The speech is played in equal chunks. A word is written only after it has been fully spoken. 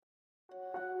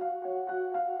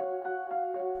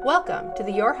Welcome to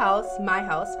the Your House, My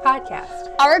House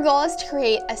podcast. Our goal is to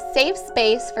create a safe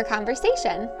space for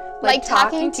conversation, like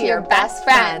talking to your best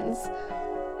friends.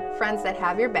 Friends that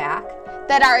have your back,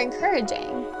 that are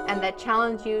encouraging, and that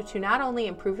challenge you to not only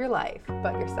improve your life,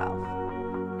 but yourself.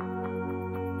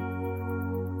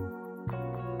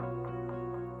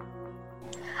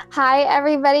 Hi,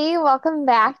 everybody. Welcome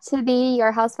back to the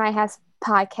Your House, My House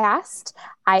podcast.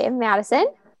 I am Madison.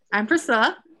 I'm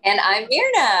Priscilla. And I'm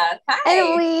Myrna. Hi.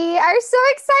 And we are so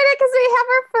excited because we have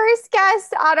our first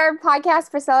guest on our podcast.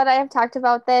 Priscilla and I have talked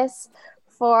about this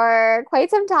for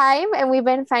quite some time, and we've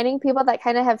been finding people that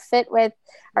kind of have fit with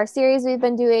our series we've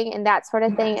been doing and that sort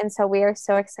of thing. And so we are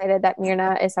so excited that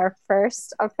Myrna is our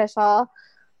first official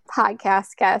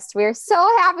podcast guest. We're so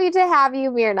happy to have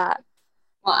you, Myrna.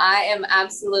 Well, I am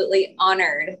absolutely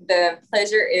honored. The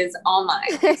pleasure is all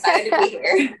mine. Excited to be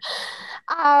here.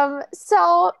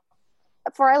 So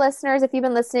for our listeners, if you've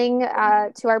been listening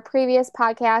to our previous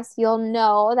podcast, you'll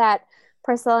know that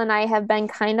Priscilla and I have been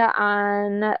kind of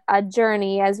on a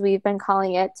journey, as we've been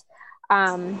calling it.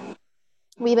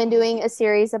 We've been doing a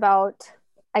series about,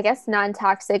 I guess,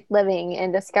 non-toxic living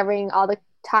and discovering all the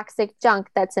toxic junk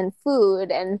that's in food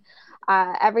and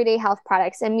everyday health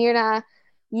products. And Myrna,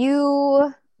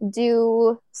 you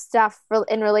do stuff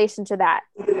in relation to that.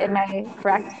 Am I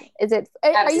correct?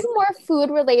 Are you more food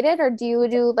related, or do you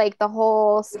do like the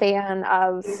whole span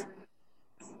of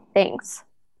things?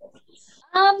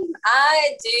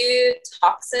 I do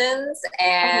toxins,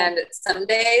 and some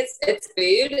days it's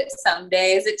food, some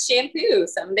days it's shampoo,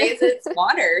 some days it's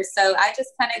water. So I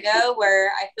just kind of go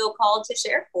where I feel called to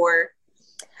share for.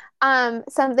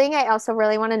 Something I also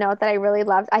really want to note that I really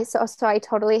loved. I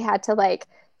totally had to like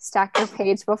stack your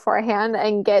page beforehand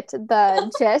and get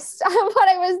the gist of what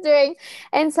I was doing.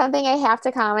 And something I have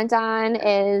to comment on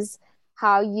is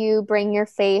how you bring your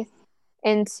faith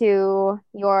into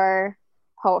your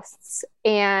posts.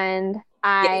 And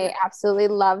I absolutely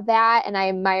love that. And I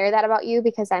admire that about you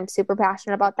because I'm super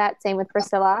passionate about that. Same with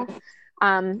Priscilla.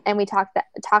 And we talk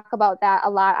about that a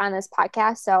lot on this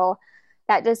podcast. So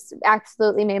that just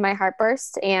absolutely made my heart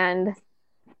burst. And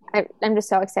I'm just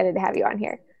so excited to have you on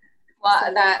here.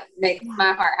 Well, that makes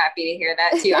my heart happy to hear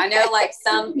that too. I know like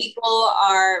some people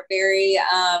are very,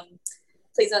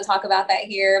 please don't talk about that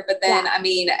here. But then, I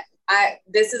mean,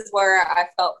 this is where I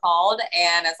felt called.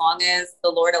 And as long as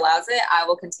the Lord allows it, I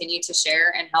will continue to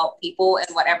share and help people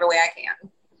in whatever way I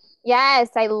can. Yes,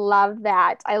 I love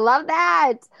that. I love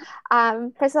that.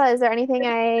 Priscilla, is there anything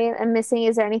I am missing?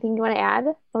 Is there anything you want to add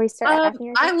before we start?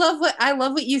 I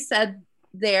love what you said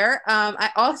there. I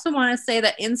also want to say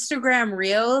that Instagram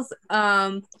Reels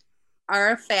are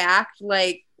a fact,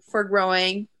 like for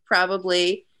growing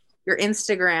probably your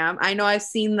Instagram. I know I've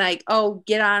seen like,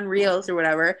 get on Reels or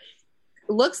whatever. It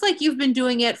looks like you've been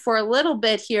doing it for a little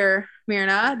bit here,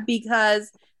 Myrna, because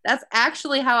that's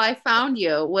actually how I found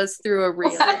you, was through a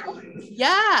Reel.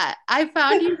 Yeah, I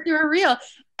found you through a Reel.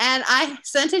 And I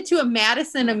sent it to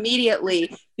Madison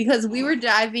immediately because we were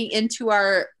diving into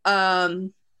our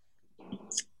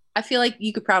I feel like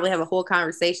you could probably have a whole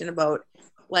conversation about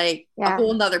like a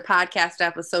whole nother podcast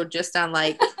episode just on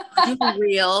like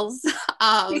Reels.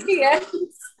 Yes.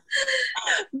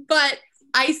 But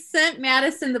I sent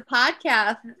Madison the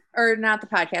podcast, or not the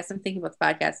podcast. I'm thinking about the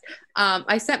podcast.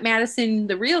 I sent Madison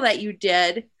the Reel that you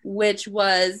did, which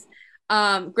was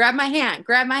grab my hand.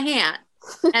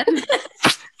 And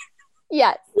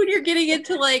yes, when you're getting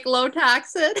into like low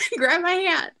toxin, grab my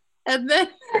hand. And then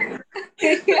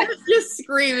just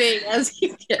screaming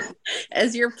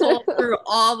as you're pulling through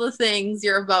all the things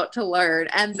you're about to learn.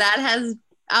 And I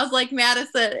was like,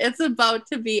 Madison, it's about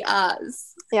to be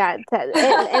us. Yeah.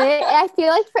 I feel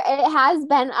like it has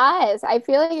been us. I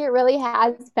feel like it really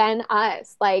has been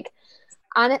us. Like,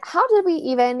 on it, how did we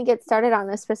even get started on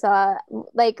this, Priscilla?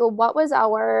 Like, what was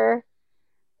our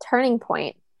turning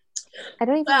point? I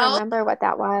don't even remember what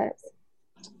that was.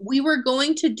 We were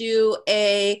going to do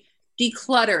a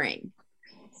decluttering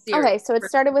series. Okay, so it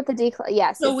started with the declutter.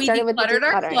 Yes. So we decluttered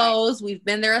our clothes. We've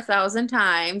been there 1,000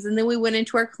 times. And then we went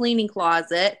into our cleaning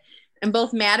closet. And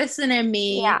both Madison and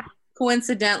me,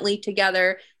 coincidentally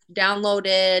together,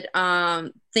 downloaded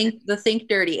the Think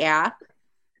Dirty app.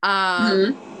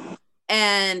 And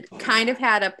kind of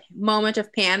had a moment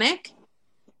of panic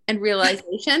and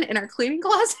realization in our cleaning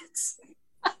closets.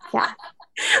 Yeah.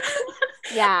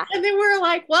 Yeah. And then we were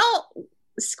like, well,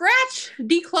 scratch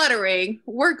decluttering.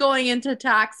 We're going into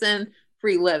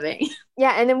toxin-free living.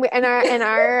 Yeah, and then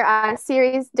our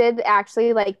series did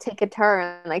actually like take a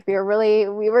turn. Like we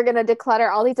were gonna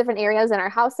declutter all these different areas in our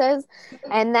houses,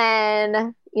 and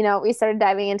then we started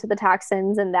diving into the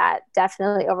toxins, and that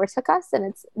definitely overtook us, and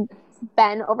it's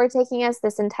been overtaking us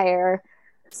this entire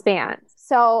span.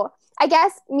 So I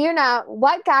guess, Mirna,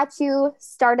 what got you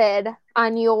started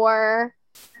on your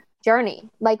journey?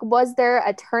 Like, was there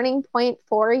a turning point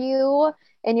for you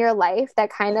in your life that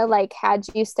kind of like had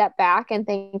you step back and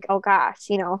think, oh gosh,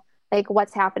 like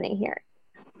what's happening here?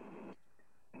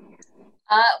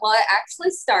 Well, it actually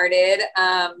started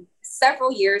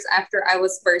several years after I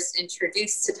was first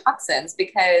introduced to toxins,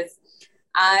 because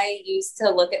I used to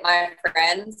look at my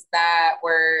friends that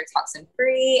were toxin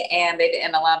free and they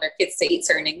didn't allow their kids to eat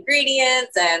certain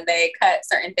ingredients and they cut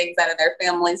certain things out of their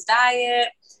family's diet.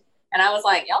 And I was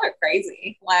like, y'all are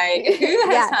crazy. Like, who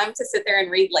has time to sit there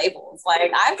and read labels?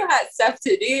 Like, I've got stuff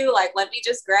to do. Like, let me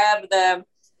just grab the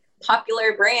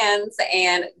popular brands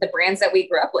and the brands that we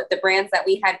grew up with, the brands that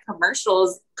we had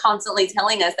commercials constantly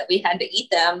telling us that we had to eat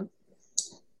them.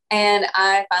 And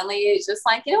I finally just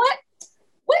like, you know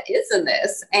what is in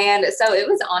this? And so it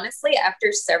was honestly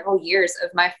after several years of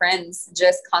my friends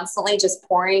just constantly just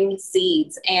pouring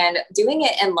seeds and doing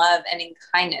it in love and in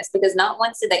kindness, because not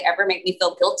once did they ever make me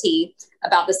feel guilty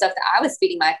about the stuff that I was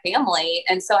feeding my family.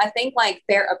 And so I think like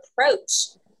their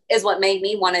approach is what made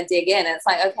me want to dig in. And it's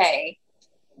like, okay,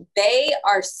 they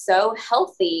are so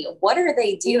healthy. What are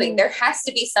they doing? There has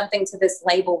to be something to this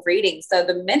label reading. So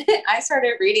the minute I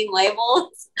started reading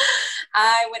labels,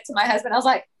 I went to my husband. I was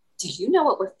like, do you know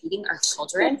what we're feeding our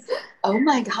children? Oh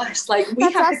my gosh. Like we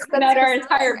have to clean out our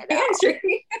entire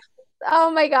pantry. Oh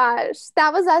my gosh.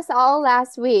 That was us all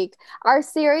last week. Our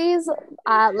series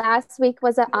last week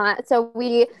was so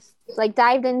we like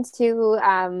dived into,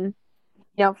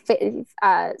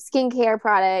 skincare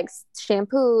products,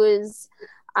 shampoos,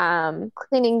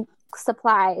 cleaning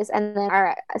supplies. And then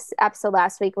our episode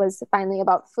last week was finally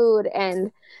about food.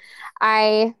 And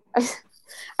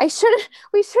we shouldn't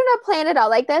have planned it out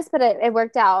like this, but it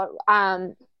worked out.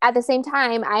 At the same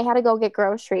time, I had to go get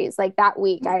groceries. Like that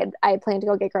week, I had planned to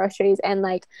go get groceries, and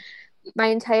like my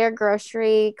entire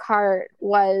grocery cart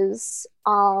was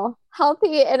all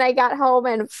healthy. And I got home,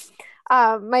 and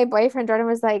my boyfriend Jordan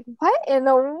was like, "What in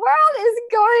the world is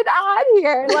going on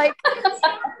here? Like,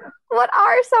 what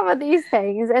are some of these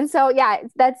things?" And so, yeah,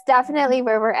 that's definitely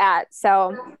where we're at.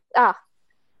 So,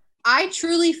 I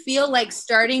truly feel like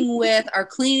starting with our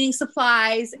cleaning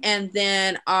supplies and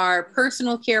then our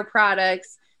personal care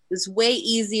products is way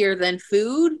easier than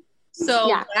food.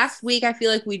 So last week, I feel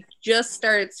like we just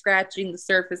started scratching the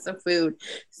surface of food.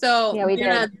 So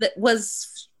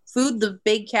was food the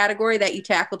big category that you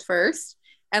tackled first?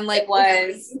 And like,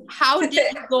 how did you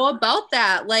go about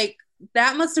that? Like,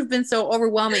 that must have been so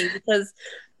overwhelming, because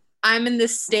I'm in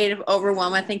this state of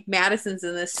overwhelm. I think Madison's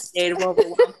in this state of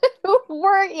overwhelm.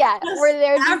 we're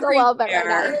there just a little bit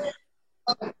right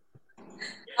now.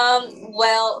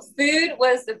 Well, food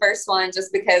was the first one,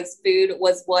 just because food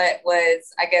was what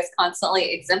was, I guess,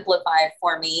 constantly exemplified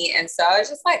for me. And so I was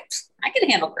just like, I can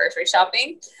handle grocery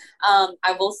shopping.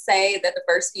 I will say that the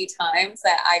first few times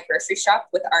that I grocery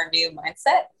shopped with our new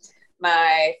mindset,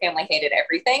 my family hated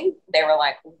everything. They were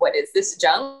like, what is this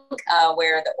junk?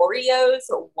 Where are the Oreos?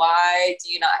 Why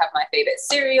do you not have my favorite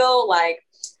cereal? Like,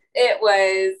 it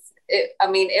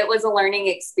was a learning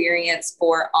experience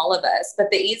for all of us. But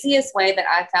the easiest way that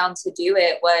I found to do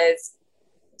it was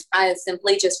I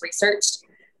simply just researched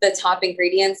the top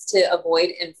ingredients to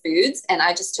avoid in foods. And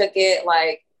I just took it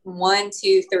like 1,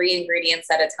 2, 3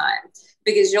 ingredients at a time.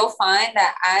 Because you'll find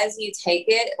that as you take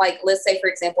it, like let's say, for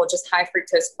example, just high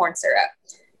fructose corn syrup,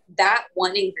 that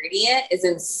one ingredient is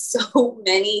in so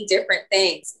many different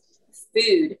things: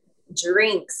 food,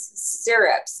 drinks,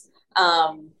 syrups,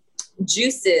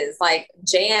 juices, like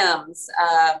jams,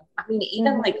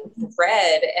 even like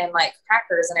bread and like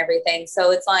crackers and everything. So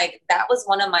it's like, that was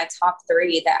one of my top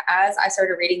 3 that as I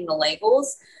started reading the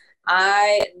labels,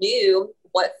 I knew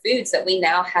what foods that we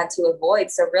now had to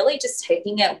avoid. So really just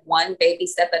taking it one baby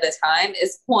step at a time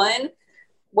is one,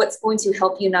 what's going to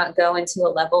help you not go into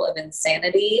a level of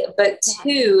insanity, but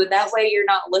 2, that way you're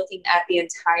not looking at the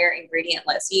entire ingredient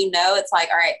list. It's like,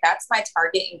 all right, that's my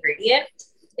target ingredient.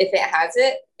 If it has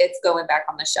it, it's going back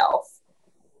on the shelf.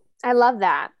 I love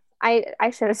that. I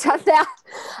should have done that.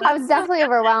 I was definitely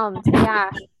overwhelmed. Yeah.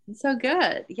 So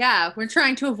good. Yeah. We're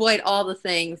trying to avoid all the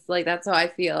things. Like, that's how I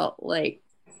feel. Like,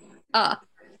 I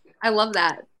love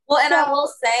that. Well, and I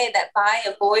will say that by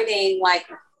avoiding like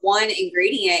one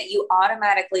ingredient, you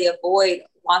automatically avoid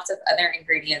lots of other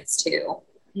ingredients too.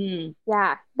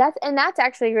 Yeah, that's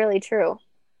actually really true.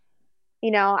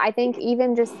 I think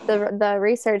even just the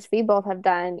research we both have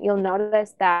done, you'll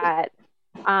notice that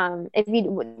the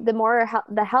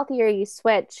healthier you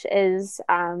switch is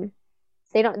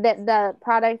they don't, that the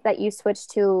product that you switch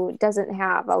to doesn't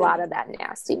have a lot of that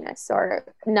nastiness or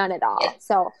none at all. Yes.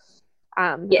 So,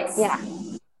 Yes. yeah,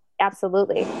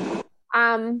 absolutely.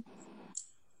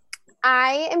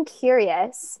 I am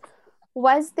curious,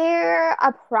 was there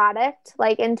a product,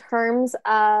 like in terms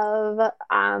of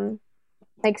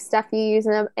like stuff you use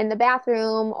in the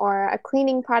bathroom or a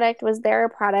cleaning product, was there a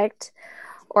product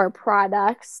or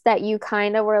products that you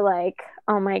kind of were like,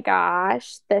 oh my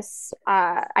gosh, this,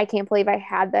 I can't believe I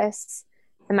had this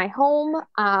in my home?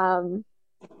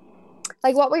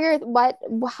 Like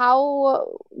how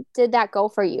did that go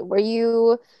for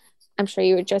you? I'm sure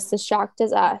you were just as shocked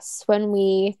as us when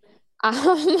we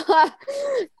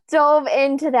dove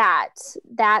into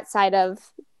that side of,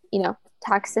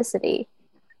 toxicity.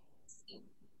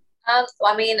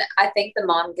 I mean, I think the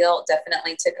mom guilt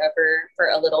definitely took over for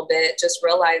a little bit, just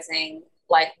realizing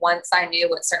like once I knew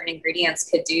what certain ingredients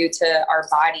could do to our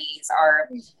bodies, our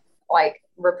like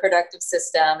reproductive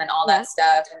system and all that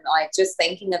stuff. And like, just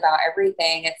thinking about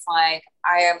everything, it's like,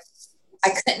 I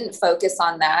couldn't focus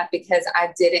on that because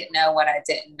I didn't know what I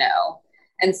didn't know.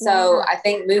 And so I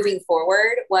think moving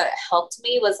forward, what helped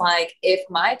me was like, if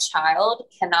my child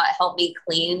cannot help me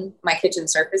clean my kitchen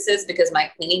surfaces because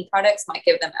my cleaning products might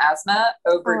give them asthma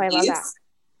overuse,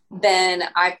 then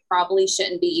I probably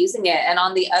shouldn't be using it. And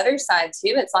on the other side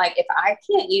too, it's like, if I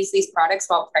can't use these products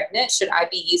while pregnant, should I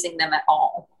be using them at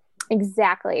all?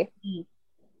 Exactly.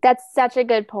 That's such a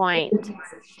good point.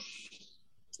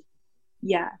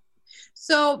 Yeah.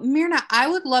 So Myrna, I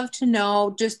would love to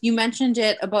know, just, you mentioned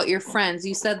it about your friends.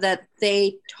 You said that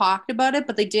they talked about it,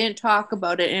 but they didn't talk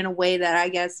about it in a way that I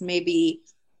guess maybe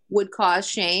would cause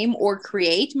shame or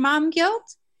create mom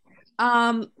guilt.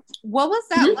 What was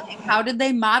that like? How did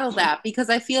they model that? Because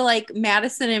I feel like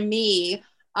Madison and me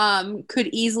could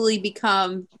easily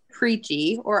become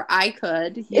preachy, or I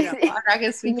could, I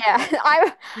can speak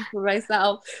for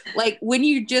myself. Like when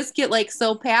you just get like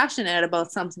so passionate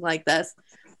about something like this,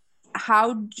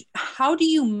 how do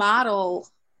you model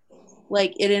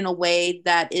like it in a way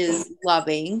that is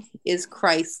loving, is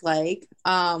Christ-like,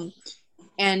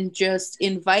 and just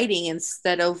inviting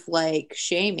instead of like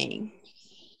shaming?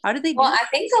 How do they do that? I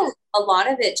think a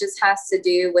lot of it just has to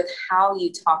do with how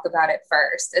you talk about it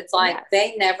first. It's like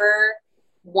they never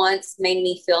once made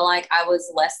me feel like I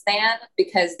was less than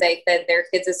because they fed their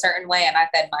kids a certain way and I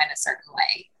fed mine a certain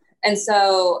way. And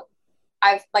so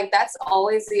that's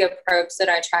always the approach that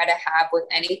I try to have with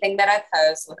anything that I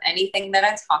post, with anything that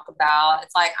I talk about.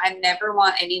 It's like, I never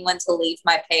want anyone to leave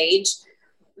my page,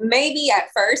 maybe at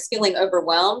first feeling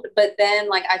overwhelmed, but then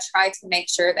like, I try to make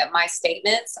sure that my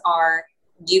statements are,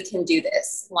 you can do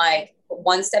this, like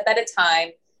one step at a time.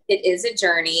 It is a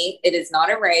journey. It is not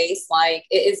a race. Like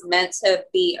it is meant to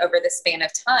be over the span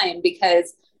of time,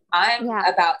 because I'm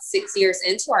about 6 years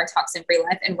into our toxin-free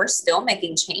life and we're still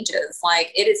making changes. Like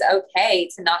it is okay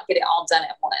to not get it all done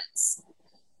at once.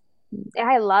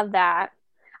 I love that.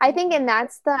 I think, and I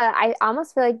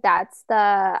almost feel like that's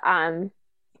the,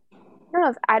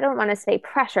 I don't want to say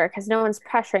pressure because no one's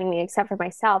pressuring me except for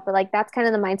myself, but like, that's kind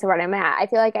of the mindset where I'm at. I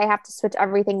feel like I have to switch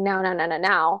everything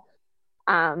now.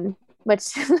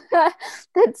 Which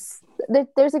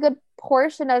there's a good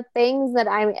portion of things that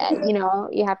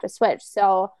you have to switch.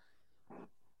 So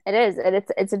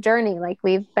it's a journey, like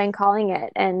we've been calling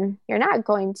it, and you're not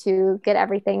going to get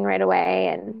everything right away,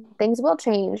 and things will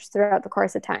change throughout the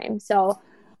course of time. So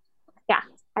yeah,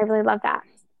 I really love that.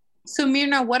 So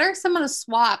Myrna, what are some of the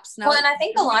swaps now? Well, and I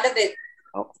think a lot of it.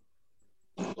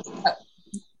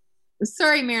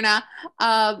 Sorry, Myrna.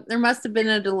 There must have been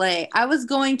a delay. I was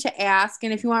going to ask,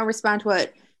 and if you want to respond to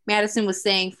what Madison was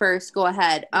saying first, go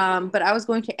ahead. But I was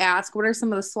going to ask, what are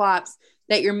some of the swaps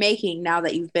that you're making now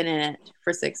that you've been in it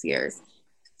for 6 years?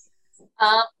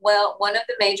 Well, one of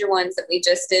the major ones that we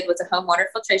just did was a home water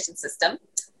filtration system.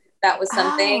 That was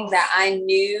something that I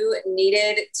knew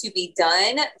needed to be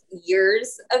done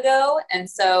years ago. And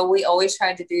so we always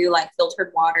tried to do like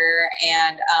filtered water,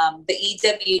 and the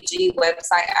EWG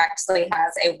website actually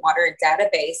has a water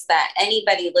database that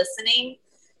anybody listening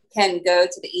can go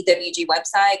to the EWG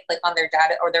website, click on their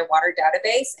data or their water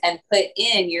database and put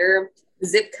in your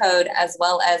zip code as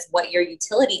well as what your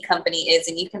utility company is.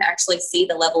 And you can actually see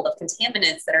the level of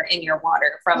contaminants that are in your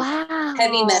water, from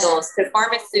heavy metals to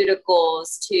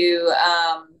pharmaceuticals to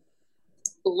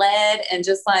lead and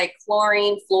just like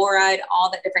chlorine, fluoride, all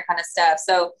that different kind of stuff.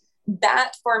 So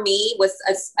that for me was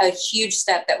a huge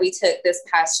step that we took this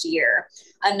past year.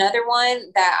 Another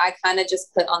one that I kind of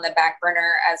just put on the back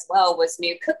burner as well was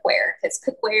new cookware, because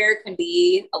cookware can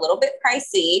be a little bit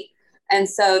pricey. And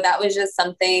so that was just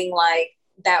something like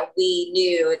that we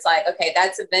knew. It's like, okay,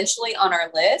 that's eventually on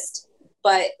our list,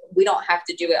 but we don't have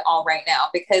to do it all right now,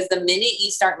 because the minute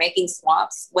you start making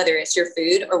swaps, whether it's your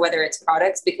food or whether it's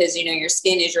products, because, you know, your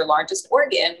skin is your largest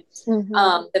organ,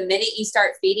 the minute you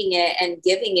start feeding it and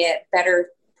giving it better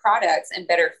products and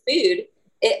better food,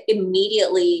 it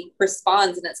immediately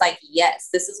responds. And it's like, yes,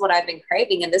 this is what I've been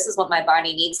craving. And this is what my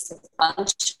body needs to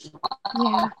function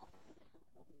well. Yeah.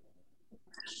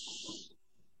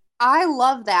 I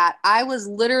love that. I was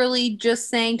literally just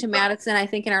saying to Madison, I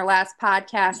think in our last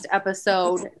podcast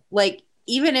episode, like,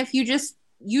 even if you just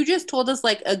told us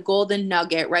like a golden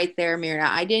nugget right there, Myrna.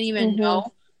 I didn't even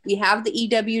know we have the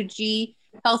EWG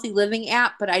Healthy Living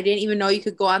app, but I didn't even know you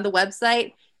could go on the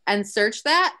website and search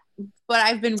that. But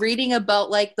I've been reading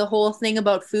about like the whole thing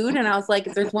about food. And I was like,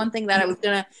 if there's one thing that I was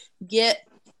going to get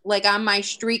like on my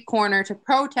street corner to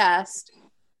protest,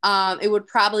 it would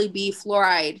probably be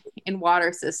fluoride in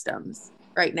water systems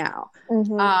right now.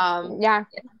 Yeah.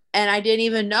 And I didn't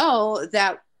even know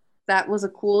that that was a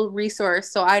cool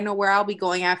resource. So I know where I'll be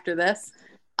going after this.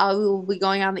 I will be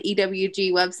going on the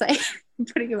EWG website. I'm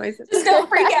putting it myself. Just don't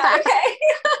freak out, okay?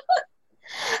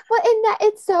 Well, and that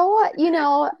it's so, you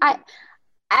know,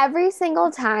 every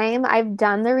single time I've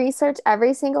done the research,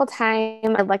 every single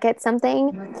time I look at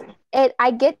something,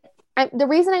 the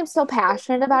reason I'm so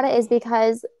passionate about it is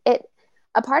because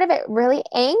a part of it really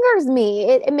angers me.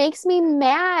 It makes me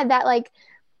mad that like,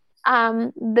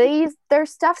 there's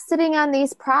stuff sitting on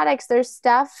these products. There's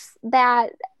stuff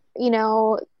that, you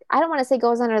know, I don't want to say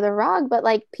goes under the rug, but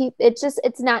like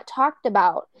it's not talked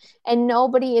about and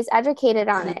nobody is educated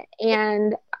on it.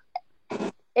 And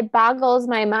it boggles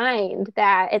my mind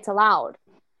that it's allowed,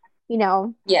 you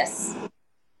know? Yes.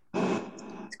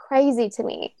 It's crazy to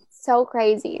me. So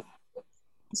crazy.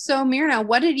 So Myrna,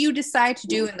 what did you decide to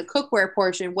do in the cookware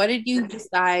portion? What did you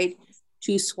decide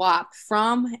to swap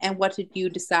from, and what did you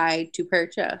decide to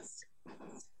purchase?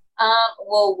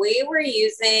 Well, we were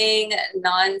using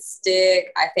nonstick,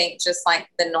 I think just like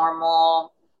the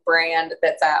normal brand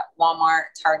that's at Walmart,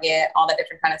 Target, all that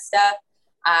different kind of stuff.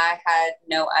 I had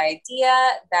no idea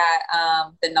that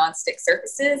the nonstick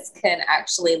surfaces can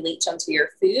actually leach onto your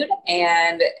food.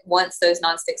 And once those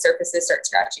nonstick surfaces start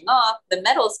scratching off, the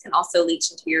metals can also leach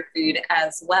into your food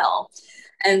as well.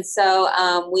 And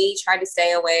so we try to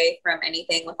stay away from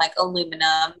anything with like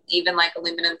aluminum. Even like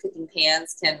aluminum cooking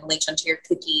pans can leach onto your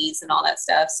cookies and all that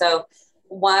stuff. So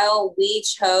while we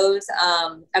chose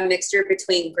a mixture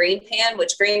between Green Pan,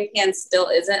 which Green Pan still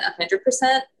isn't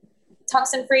 100%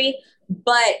 toxin free,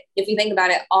 but if you think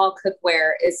about it, all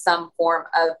cookware is some form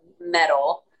of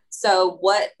metal. So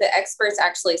what the experts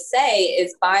actually say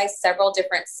is buy several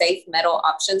different safe metal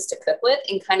options to cook with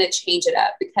and kind of change it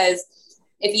up. Because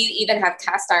if you even have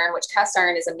cast iron, which cast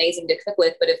iron is amazing to cook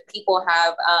with, but if people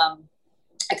have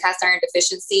a cast iron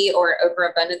deficiency or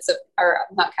overabundance of, or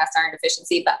not cast iron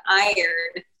deficiency, but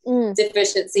iron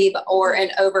deficiency, or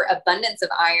an overabundance of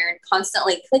iron,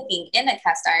 constantly cooking in a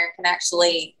cast iron can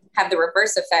actually have the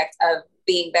reverse effect of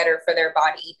being better for their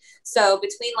body. So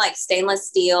between like stainless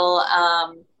steel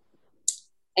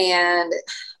and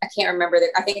I can't remember,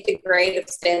 I think the grade of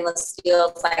stainless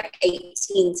steel is like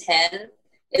 1810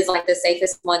 is like the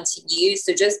safest one to use.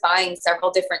 So just buying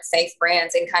several different safe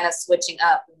brands and kind of switching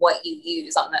up what you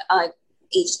use on the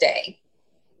each day.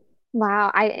 Wow.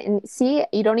 And see,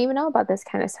 you don't even know about this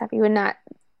kind of stuff. You would not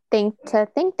think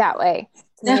that way.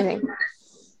 It's amazing.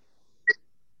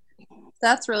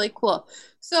 That's really cool.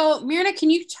 So Myrna, can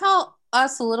you tell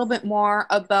us a little bit more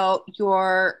about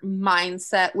your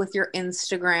mindset with your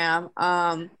Instagram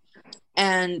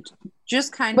and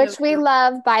just kind of... Which we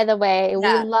love, by the way.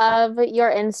 Yeah. We love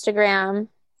your Instagram.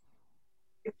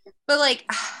 But like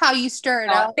how you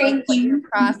started out, like what your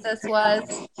process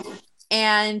was,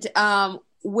 and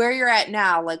where you're at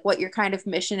now, like what your kind of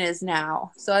mission is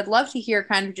now. So I'd love to hear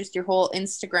kind of just your whole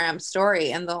Instagram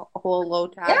story and the whole low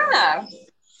tide. Yeah.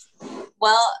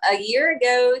 Well, a year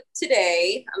ago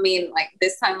today, I mean, like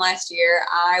this time last year,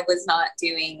 I was not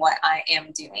doing what I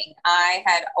am doing. I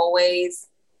had always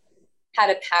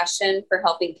had a passion for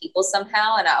helping people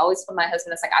somehow. And I always told my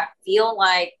husband, it's like, I feel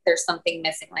like there's something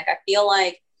missing. Like, I feel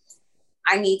like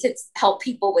I need to help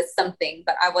people with something,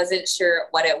 but I wasn't sure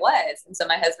what it was. And so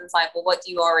my husband's like, well, what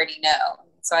do you already know?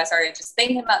 So I started just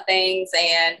thinking about things,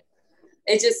 and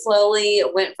it just slowly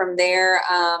went from there.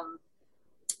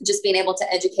 Just being able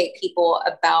to educate people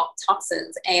about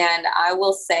toxins. And I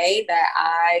will say that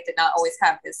I did not always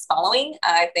have this following.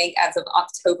 I think as of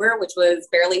October, which was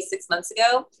barely 6 months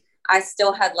ago, I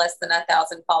still had less than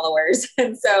 1,000 followers.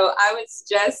 And so I was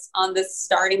just on the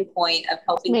starting point of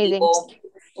helping people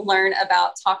learn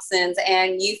about toxins.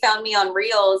 And you found me on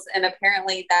Reels, and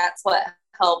apparently that's what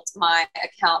helped my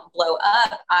account blow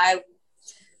up.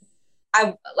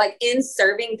 I like in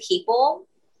serving people,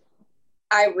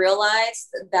 I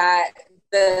realized that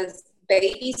the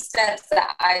baby steps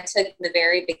that I took in the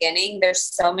very beginning, there's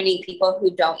so many people who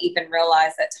don't even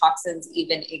realize that toxins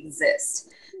even exist.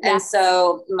 Yeah. And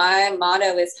so my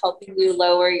motto is helping you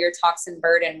lower your toxin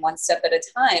burden one step at a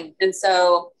time. And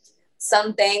so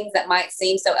some things that might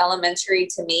seem so elementary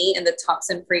to me in the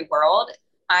toxin-free world,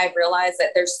 I realize that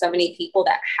there's so many people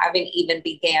that haven't even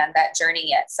began that journey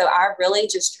yet. So I really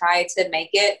just try to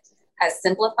make it as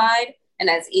simplified and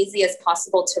as easy as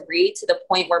possible to read, to the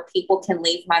point where people can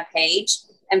leave my page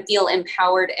and feel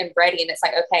empowered and ready. And it's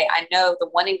like, okay, I know the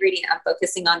one ingredient I'm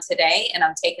focusing on today, and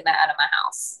I'm taking that out of my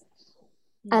house.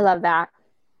 I love that.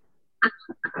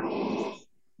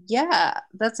 Yeah,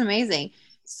 that's amazing.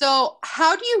 So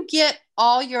how do you get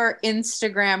all your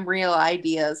Instagram reel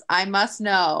ideas? I must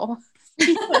know.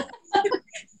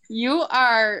 You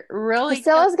are really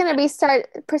Priscilla's going to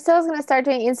start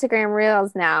doing Instagram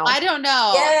reels now. I don't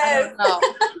know. Yes. I don't know.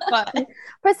 But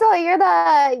Priscilla,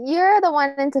 you're the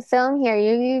one into film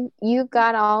here. You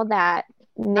got all that.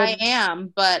 I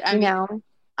am, but I mean,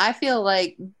 I feel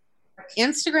like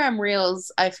Instagram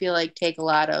reels, I feel like take a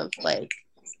lot of like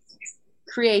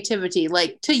creativity,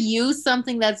 like to use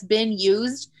something that's been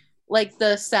used, like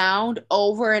the sound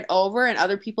over and over, and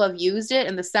other people have used it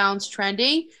and the sound's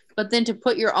trending, but then to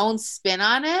put your own spin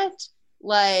on it,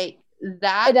 like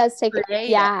that. It does take it.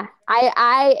 Yeah.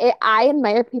 I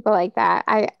admire people like that.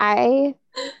 I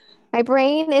my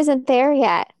brain isn't there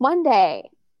yet. One day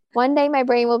my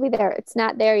brain will be there. It's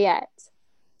not there yet.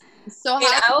 So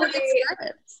how did you get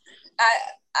started?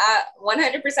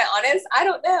 100% honest, I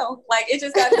don't know. Like, it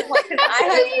just got to the point because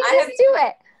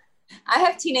I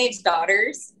have teenage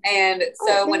daughters, and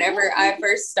so whenever I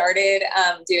first started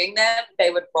doing them, they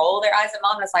would roll their eyes at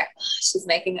mom. And it's like, oh, she's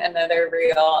making another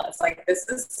reel. It's like, this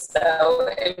is so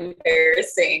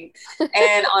embarrassing.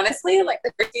 And honestly, like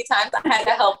the first few times I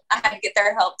had to get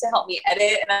their help to help me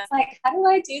edit. And I was like, how do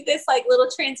I do this like little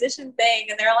transition thing?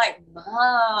 And they're like,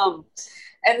 Mom.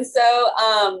 And so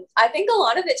I think a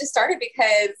lot of it just started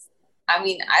because, I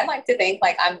mean, I like to think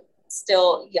like I'm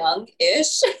still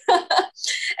young-ish.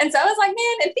 And so I was like,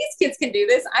 man, if these kids can do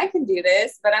this, I can do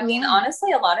this. But I mean,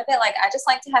 honestly, a lot of it, like, I just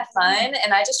like to have fun.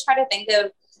 And I just try to think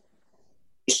of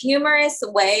humorous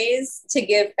ways to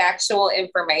give factual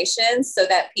information so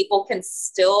that people can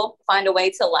still find a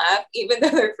way to laugh, even though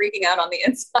they're freaking out on the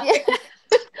inside. Yeah.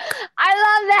 I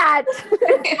love that.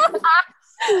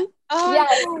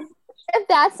 Yes. If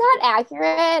that's not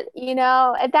accurate,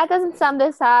 if that doesn't sum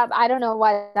this up, I don't know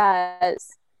what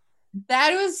does.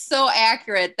 That was so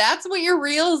accurate. That's what your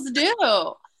reels do.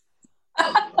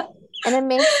 And it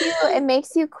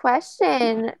makes you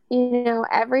question,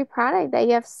 every product that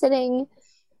you have sitting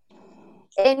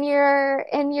in your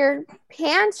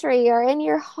pantry or in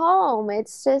your home.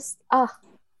 It's just,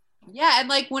 yeah. And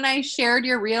like when I shared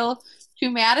your reel to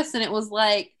Madison, it was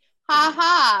like, ha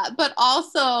ha, but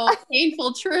also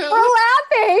painful truth. We're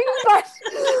laughing, but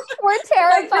we're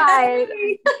terrified.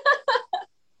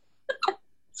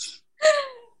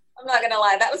 I'm not gonna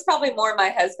lie, that was probably more my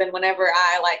husband whenever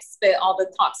I like spit all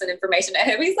the toxin information at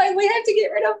him. He's like, we have to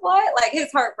get rid of what? Like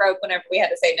his heart broke whenever we had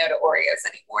to say no to Oreos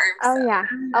anymore.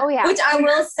 Oh yeah. Which I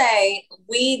will say,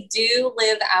 we do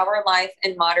live our life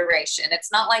in moderation.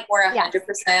 It's not like we're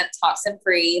 100% toxin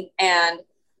free, and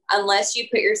unless you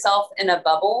put yourself in a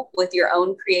bubble with your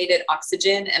own created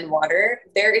oxygen and water,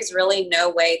 there is really no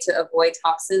way to avoid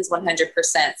toxins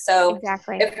 100%. So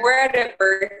if we're at a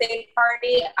birthday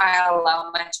party, I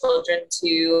allow my children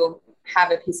to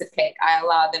have a piece of cake. I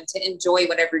allow them to enjoy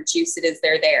whatever juice it is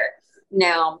they're there.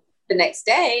 Now, the next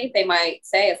day, they might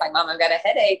say, it's like, Mom, I've got a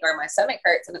headache or my stomach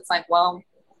hurts. And it's like, well,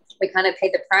 we kind of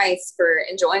paid the price for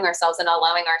enjoying ourselves and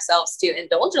allowing ourselves to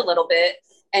indulge a little bit.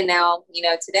 And now,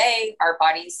 today our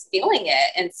body's feeling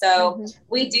it. And so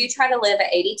we do try to live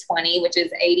at 80-20, which is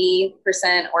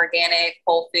 80% organic,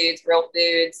 whole foods, real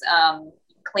foods,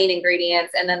 clean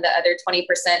ingredients. And then the other 20%,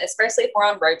 especially if we're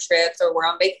on road trips or we're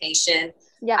on vacation,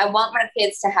 I want my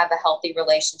kids to have a healthy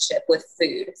relationship with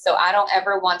food. So I don't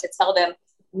ever want to tell them,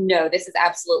 no, this is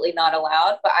absolutely not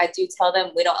allowed. But I do tell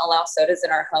them we don't allow sodas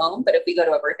in our home. But if we go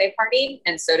to a birthday party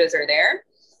and sodas are there,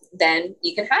 then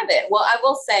you can have it. Well, I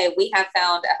will say we have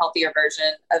found a healthier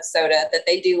version of soda that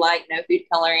they do like, no food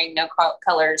coloring, no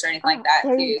colors or anything like that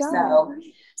too.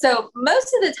 So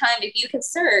most of the time, if you can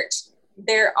search,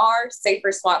 there are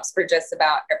safer swaps for just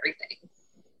about everything.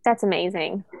 That's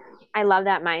amazing. I love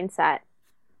that mindset.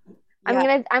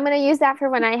 Yeah. I'm gonna use that for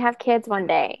when I have kids one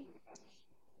day.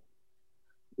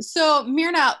 So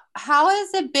Myrna, how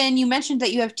has it been? You mentioned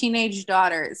that you have teenage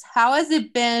daughters. How has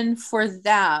it been for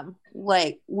them?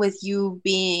 Like with you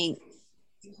being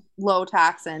low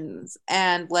toxins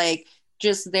and like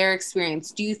just their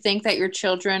experience, do you think that your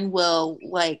children will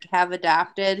like have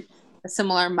adopted a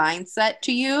similar mindset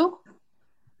to you?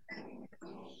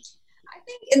 I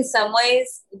think in some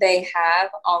ways they have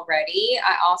already.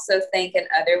 I also think in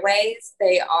other ways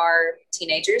they are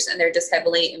teenagers and they're just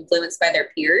heavily influenced by their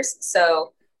peers.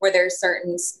 So where there's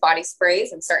certain body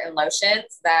sprays and certain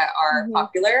lotions that are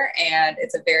popular and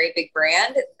it's a very big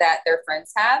brand that their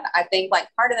friends have, I think like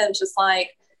part of them is just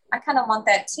like, I kind of want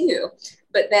that too.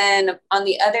 But then on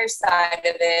the other side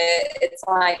of it, it's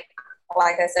like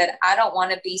I said, I don't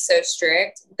want to be so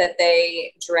strict that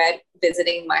they dread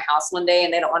visiting my house one day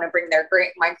and they don't want to bring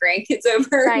my grandkids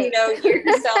over, right. Years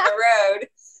down the road.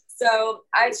 So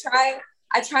I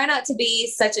try not to be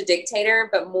such a dictator,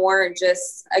 but more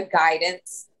just a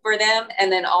guidance for them.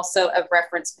 And then also a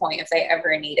reference point if they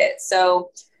ever need it.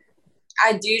 So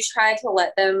I do try to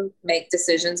let them make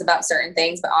decisions about certain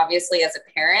things, but obviously as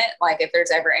a parent, like if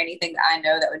there's ever anything that I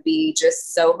know that would be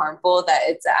just so harmful that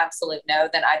it's an absolute no,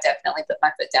 then I definitely put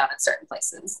my foot down in certain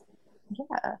places.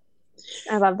 Yeah.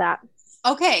 I love that.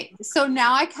 Okay. So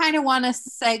now I kind of want to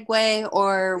segue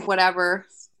or whatever.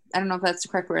 I don't know if that's the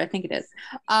correct word. I think it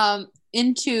is.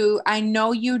 Into, I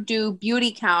know you do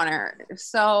Beautycounter.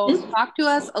 So talk to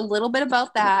us a little bit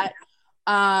about that.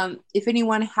 If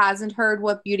anyone hasn't heard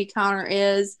what Beautycounter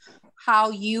is, how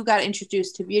you got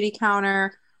introduced to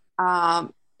Beautycounter,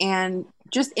 and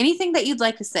just anything that you'd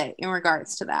like to say in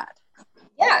regards to that.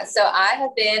 Yeah, so I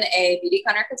have been a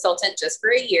Beautycounter consultant just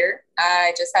for a year.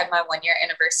 I just had my 1-year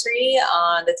anniversary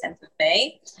on the 10th of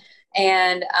May.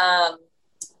 And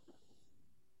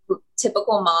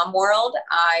typical mom world,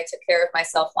 I took care of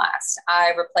myself last.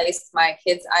 I replaced my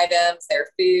kids' items, their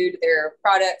food, their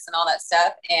products, and all that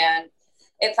stuff. And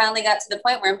it finally got to the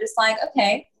point where I'm just like,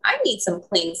 okay, I need some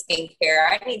clean skincare.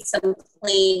 I need some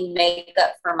clean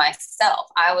makeup for myself.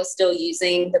 I was still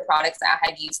using the products that I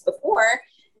had used before.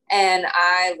 And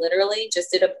I literally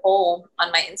just did a poll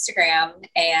on my Instagram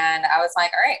and I was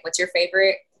like, all right, what's your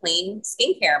favorite clean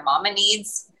skincare? Mama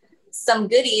needs some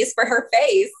goodies for her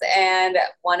face. And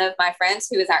one of my friends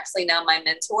who is actually now my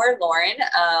mentor, Lauren,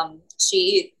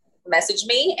 she messaged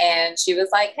me and she was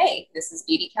like, hey, this is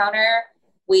Beautycounter.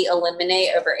 We eliminate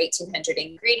over 1,800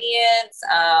 ingredients.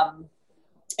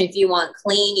 If you want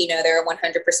clean, they're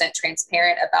 100%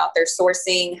 transparent about their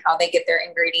sourcing, how they get their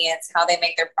ingredients, how they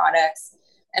make their products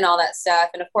and all that stuff.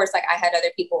 And of course, like I had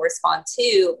other people respond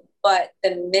too, but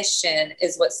the mission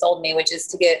is what sold me, which is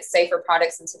to get safer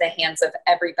products into the hands of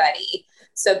everybody.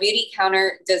 So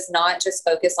Beautycounter does not just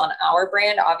focus on our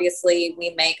brand. Obviously, we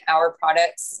make our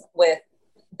products with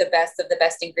the best of the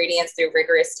best ingredients through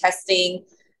rigorous testing.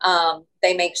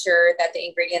 They make sure that the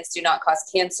ingredients do not cause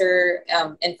cancer,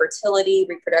 infertility,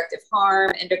 reproductive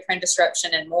harm, endocrine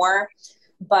disruption, and more.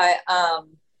 But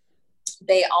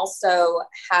they also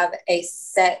have a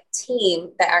set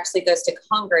team that actually goes to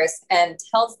Congress and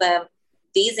tells them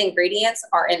these ingredients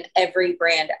are in every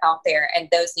brand out there and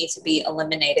those need to be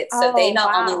eliminated. So they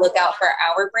not only look out for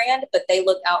our brand, but they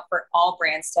look out for all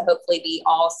brands to hopefully be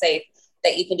all safe,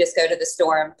 that you can just go to the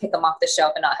store and pick them off the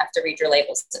shelf and not have to read your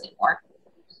labels anymore.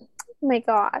 Oh my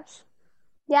gosh.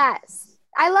 Yes.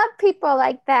 I love people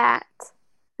like that.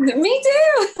 Me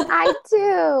too. I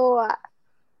do.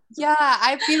 Yeah,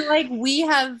 I feel like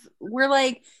we're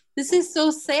like, this is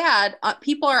so sad.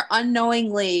 People are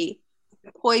unknowingly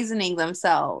poisoning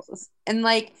themselves. And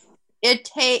like,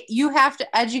 you have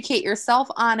to educate yourself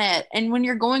on it. And when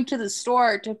you're going to the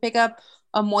store to pick up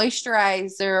a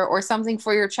moisturizer or something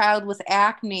for your child with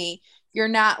acne, you're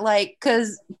not like,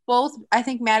 because both, I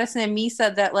think Madison and me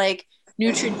said that like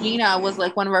Neutrogena was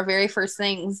like one of our very first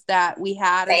things that we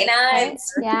had.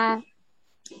 Yeah.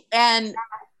 And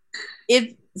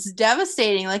it's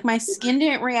devastating. Like my skin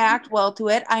didn't react well to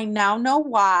it. I now know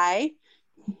why.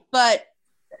 But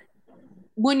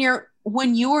when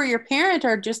you or your parent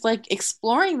are just like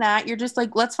exploring that, you're just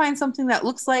like, let's find something that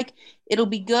looks like it'll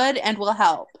be good and will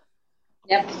help.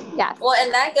 Yep. Yeah. Well,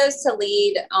 and that goes to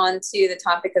lead on to the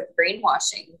topic of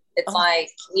greenwashing. It's like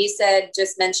you said,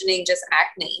 just mentioning just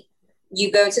acne.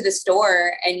 You go to the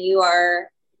store and you are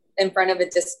in front of a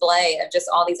display of just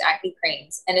all these acne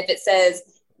creams. And if it says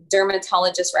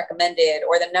dermatologist recommended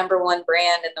or the #1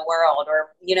 brand in the world,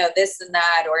 or, this and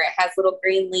that, or it has little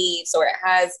green leaves, or it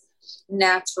has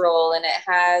natural and it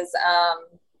has,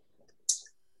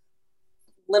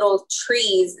 little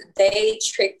trees, they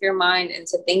trick your mind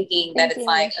into thinking that it's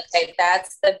like, okay,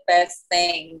 that's the best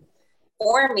thing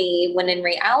for me. When in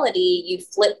reality, you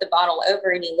flip the bottle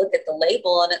over and you look at the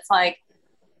label and it's like,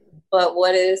 but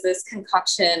what is this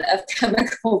concoction of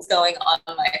chemicals going on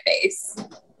my face?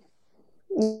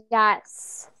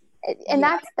 Yes. And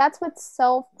that's what's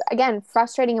so, again,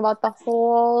 frustrating about the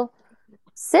whole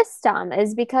system,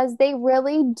 is because they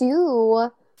really do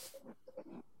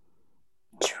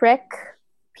trick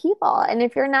people. And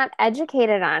if you're not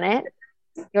educated on it,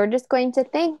 you're just going to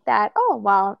think that, oh,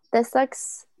 well, this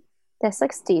looks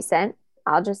decent,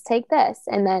 I'll just take this.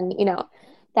 And then,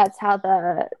 that's how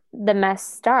the mess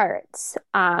starts.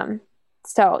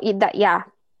 So that, yeah,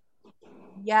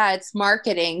 it's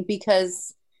marketing,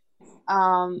 because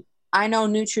I know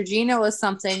Neutrogena was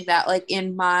something that, like,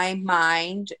 in my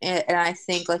mind, and I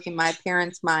think like in my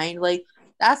parents' mind, like,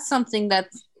 that's something that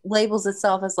labels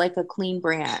itself as like a clean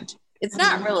brand. It's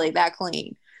not really that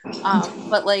clean,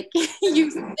 but like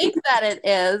you think that it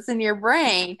is in your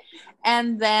brain.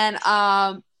 And then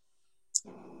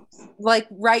like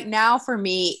right now for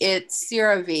me, it's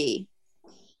CeraVe.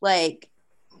 Like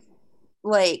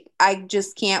I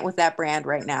just can't with that brand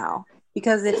right now,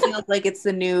 because it feels like it's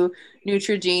the new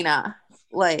Neutrogena.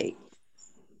 Like,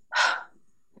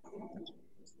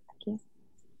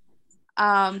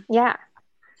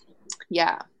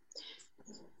 yeah.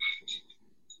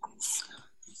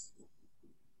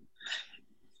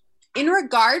 In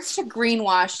regards to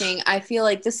greenwashing, I feel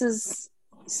like this is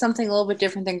something a little bit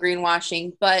different than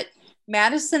greenwashing, but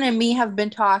Madison and me have been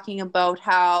talking about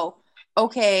how,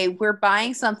 okay, we're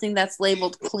buying something that's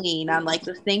labeled clean on like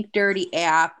the Think Dirty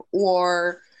app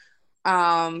or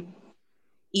EWG,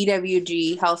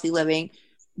 Healthy Living.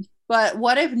 But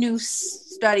what if new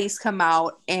studies come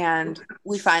out and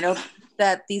we find out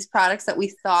that these products that we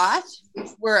thought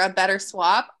were a better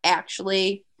swap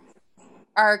actually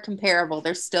are comparable?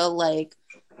 They're still like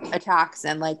a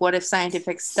toxin. Like, what if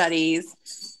scientific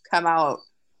studies come out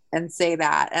and say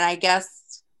that? And I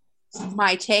guess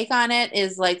my take on it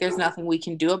is like, there's nothing we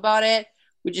can do about it.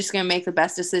 We're just going to make the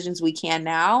best decisions we can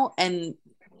now. And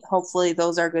hopefully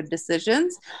those are good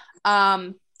decisions.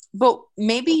 But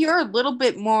maybe you're a little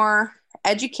bit more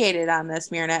educated on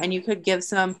this, Myrna, and you could give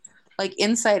some like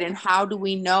insight in how do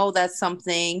we know that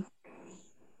something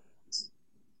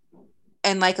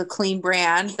and like a clean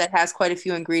brand that has quite a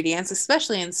few ingredients,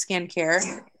 especially in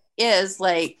skincare, is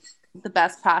like the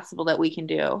best possible that we can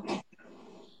do. A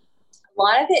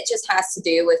lot of it just has to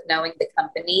do with knowing the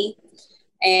company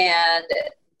and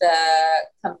the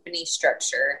company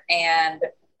structure. And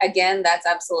again, that's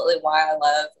absolutely why I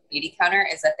love Beautycounter,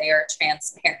 is that they are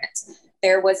transparent.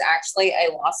 There was actually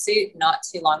a lawsuit not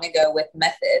too long ago with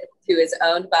Method, who is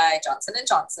owned by Johnson &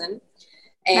 Johnson.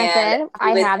 And Method,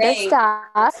 I have this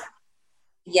stuff.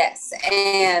 Yes.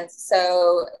 And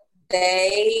so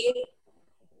they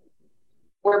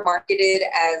were marketed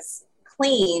as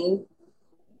clean.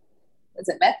 Is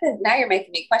it Method? Now you're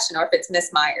making me question, or if it's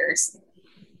Miss Myers.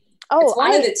 Oh, it's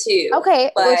one of the two.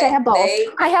 Okay, which I have both.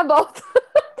 I have both.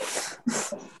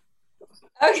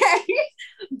 Okay.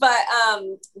 But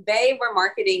they were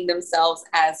marketing themselves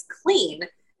as clean.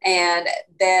 And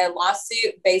the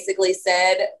lawsuit basically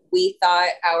said, we thought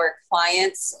our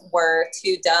clients were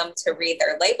too dumb to read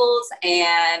their labels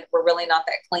and we're really not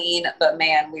that clean, but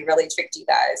man, we really tricked you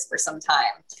guys for some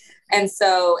time. And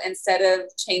so instead of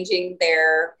changing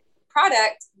their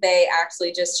product, they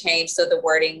actually just changed so the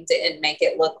wording didn't make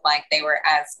it look like they were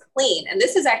as clean. And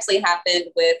this has actually happened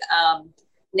with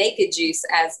Naked Juice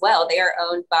as well. They are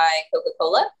owned by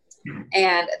Coca-Cola,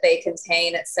 and they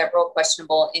contain several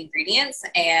questionable ingredients.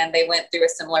 And they went through a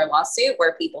similar lawsuit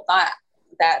where people thought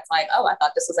that's like, oh, I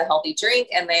thought this was a healthy drink.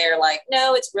 And they're like,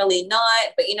 no, it's really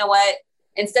not. But you know what?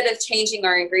 Instead of changing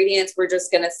our ingredients, we're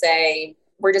just going to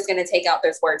take out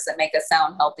those words that make us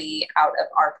sound healthy out of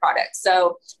our product.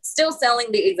 So still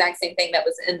selling the exact same thing that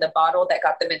was in the bottle that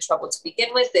got them in trouble to begin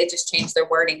with. They just changed their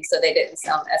wording so they didn't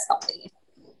sound as healthy.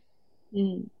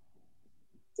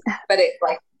 But it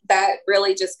like, that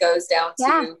really just goes down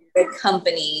to the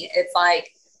company. It's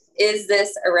like, is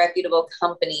this a reputable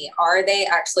company? Are they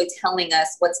actually telling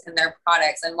us what's in their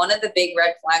products? And one of the big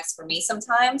red flags for me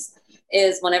sometimes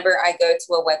is whenever I go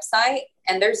to a website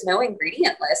and there's no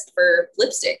ingredient list for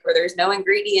lipstick, or there's no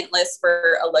ingredient list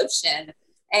for a lotion.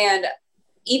 And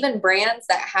even brands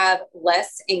that have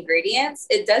less ingredients,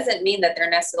 it doesn't mean that they're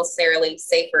necessarily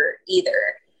safer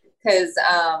either. Because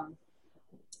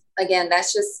again,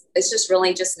 it's just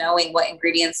really just knowing what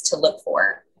ingredients to look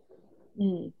for.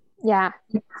 Yeah,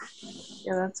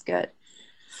 that's good.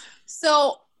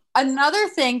 So another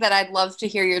thing that I'd love to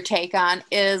hear your take on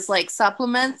is like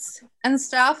supplements and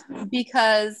stuff,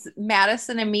 because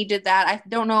Madison and me did that. I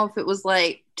don't know if it was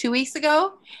like 2 weeks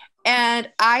ago,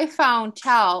 and I found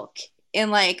talc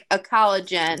in like a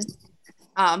collagen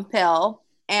pill,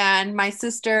 and my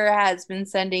sister has been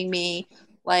sending me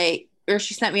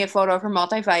she sent me a photo of her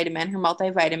multivitamin. Her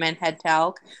multivitamin had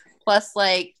talc, plus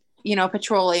like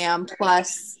petroleum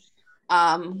plus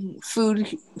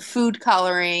food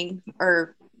coloring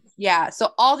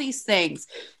so all these things.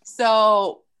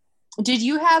 So did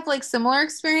you have like similar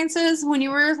experiences when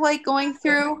you were like going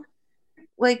through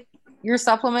like your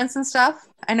supplements and stuff?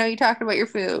 I know you talked about your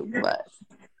food, but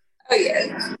oh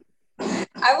yeah,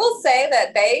 I will say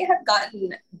that they have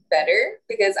gotten better,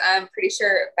 because I'm pretty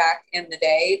sure back in the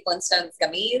day, Flintstones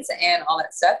gummies and all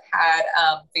that stuff had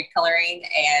food coloring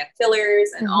and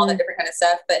fillers and all that different kind of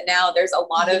stuff. But now there's a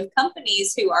lot of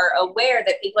companies who are aware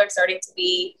that people are starting to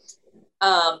be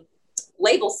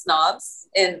label snobs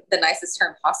in the nicest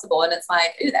term possible. And it's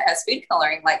like, ooh, that has food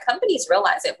coloring. Like, companies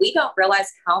realize it. We don't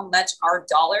realize how much our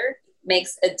dollar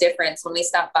makes a difference when we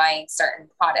stop buying certain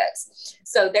products.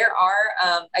 So there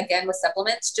are, again, with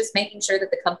supplements, just making sure that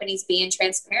the company's being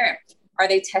transparent. Are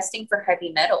they testing for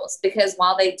heavy metals? Because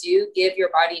while they do give your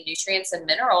body nutrients and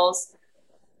minerals,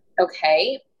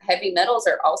 okay, heavy metals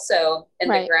are also in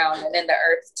the ground and in the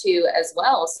earth too as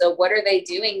well. So what are they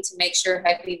doing to make sure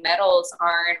heavy metals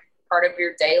aren't part of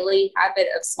your daily habit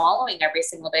of swallowing every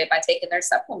single day by taking their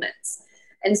supplements?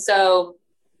 And so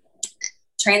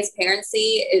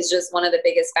transparency is just one of the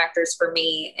biggest factors for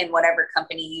me in whatever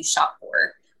company you shop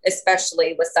for,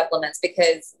 especially with supplements,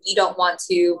 because you don't want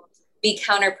to be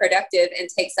counterproductive and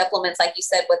take supplements, like you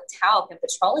said, with talc and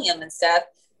petroleum and stuff,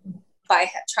 by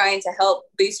trying to help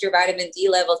boost your vitamin D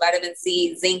levels, vitamin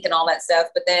C, zinc, and all that stuff.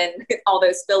 But then all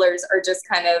those fillers are just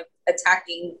kind of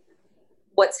attacking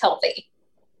what's healthy.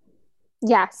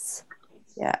 Yes.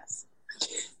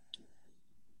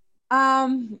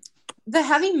 The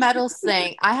heavy metals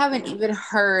thing, I haven't even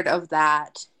heard of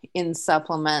that in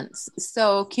supplements.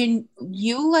 So can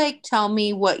you like tell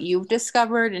me what you've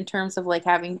discovered in terms of like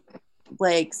having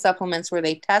like supplements where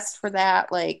they test for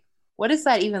that? Like, what is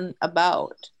that even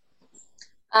about?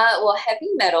 Well, heavy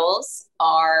metals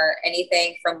are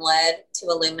anything from lead to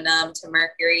aluminum to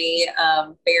mercury,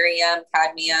 barium,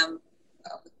 cadmium,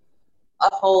 a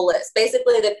whole list.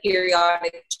 Basically, the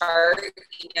periodic chart,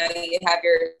 you have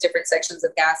your different sections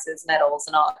of gases, metals,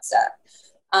 and all that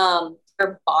stuff.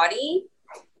 Your body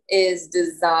is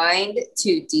designed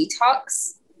to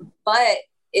detox, but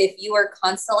if you are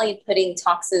constantly putting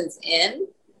toxins in,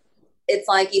 it's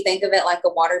like you think of it like a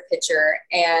water pitcher,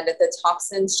 and the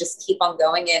toxins just keep on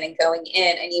going in,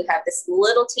 and you have this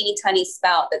little teeny tiny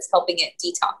spout that's helping it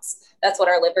detox. That's what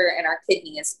our liver and our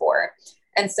kidney is for.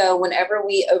 And so whenever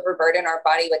we overburden our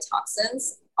body with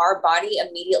toxins, our body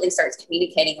immediately starts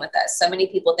communicating with us. So many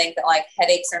people think that like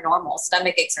headaches are normal,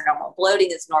 stomach aches are normal,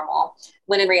 bloating is normal,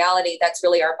 when in reality, that's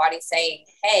really our body saying,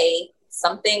 hey,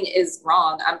 something is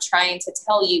wrong. I'm trying to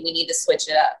tell you we need to switch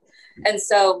it up. And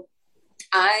so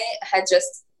I had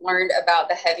just learned about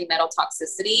the heavy metal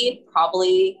toxicity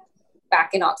probably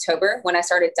back in October, when I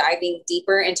started diving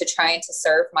deeper into trying to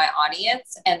serve my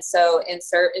audience. And so in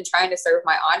trying to serve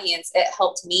my audience, it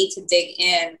helped me to dig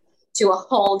in to a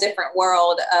whole different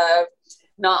world of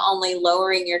not only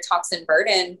lowering your toxin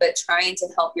burden, but trying to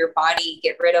help your body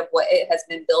get rid of what it has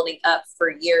been building up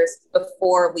for years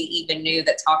before we even knew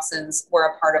that toxins were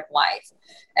a part of life.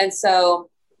 And so,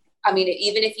 I mean,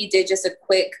 even if you did just a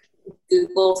quick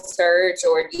Google search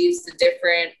or use the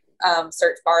different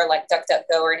search bar like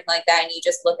DuckDuckGo or anything like that, and you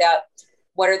just look up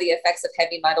what are the effects of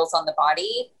heavy metals on the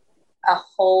body, a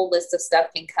whole list of stuff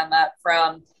can come up,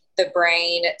 from the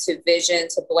brain to vision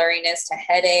to blurriness to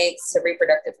headaches to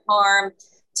reproductive harm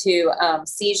to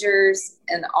seizures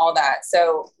and all that.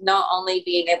 So not only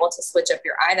being able to switch up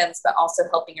your items, but also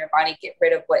helping your body get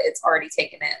rid of what it's already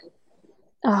taken in.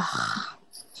 Oh.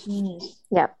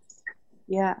 Yep.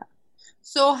 Yeah.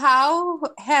 So how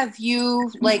have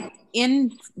you, like,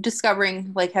 in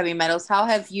discovering like heavy metals, how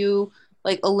have you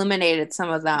like eliminated some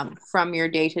of them from your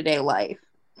day-to-day life?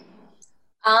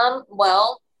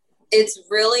 Well, it's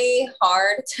really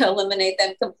hard to eliminate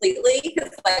them completely.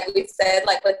 Like we said,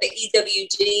 like with the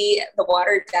EWG, the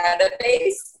water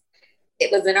database,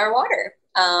 it was in our water.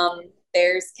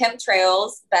 There's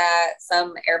chemtrails that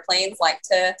some airplanes like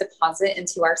to deposit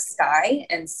into our sky.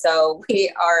 And so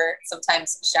we are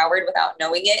sometimes showered without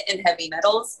knowing it in heavy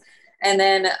metals. And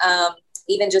then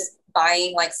even just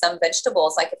buying like some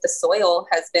vegetables, like if the soil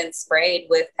has been sprayed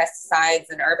with pesticides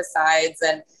and herbicides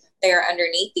and they are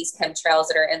underneath these chemtrails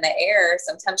that are in the air,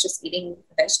 sometimes just eating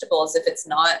vegetables, if it's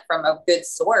not from a good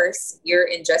source, you're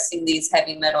ingesting these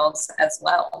heavy metals as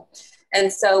well.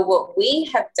 And so what we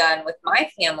have done with my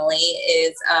family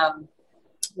is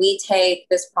we take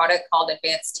this product called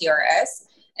Advanced TRS,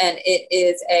 and it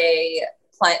is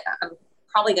I'm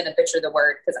probably going to butcher the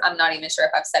word because I'm not even sure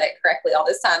if I've said it correctly all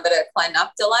this time, but a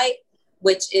clinoptilite,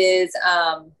 which is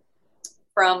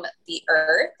from the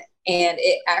earth. And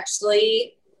it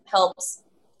actually helps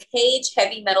cage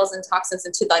heavy metals and toxins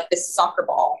into like this soccer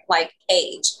ball like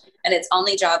cage. And its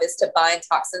only job is to bind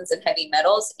toxins and heavy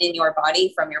metals in your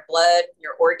body from your blood,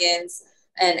 your organs,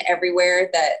 and everywhere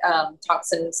that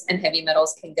toxins and heavy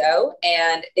metals can go.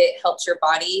 And it helps your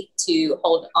body to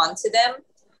hold on to them,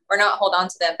 or not hold on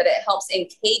to them, but it helps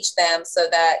encage them so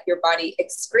that your body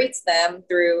excretes them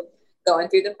through going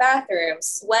through the bathroom,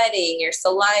 sweating, your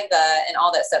saliva, and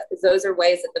all that stuff. Because those are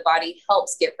ways that the body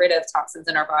helps get rid of toxins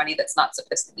in our body that's not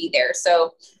supposed to be there.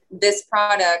 So this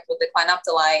product with the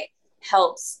Clinoptilite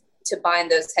helps to bind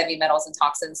those heavy metals and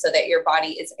toxins so that your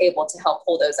body is able to help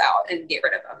pull those out and get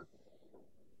rid of them.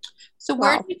 So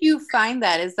where did you find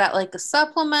that? Is that like a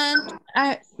supplement,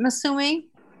 I'm assuming?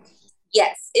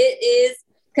 Yes, it is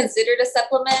considered a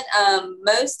supplement.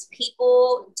 Most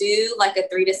people do like a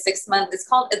 3 to 6 month.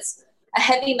 It's a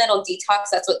heavy metal detox.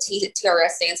 That's what TRS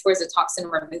stands for, is a toxin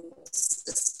removal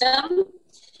system.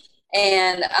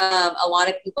 And a lot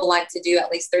of people like to do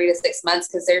at least 3 to 6 months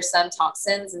because there's some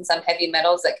toxins and some heavy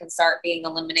metals that can start being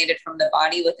eliminated from the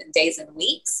body within days and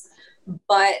weeks.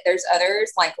 But there's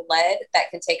others like lead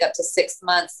that can take up to 6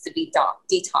 months to be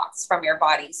detoxed from your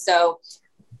body. So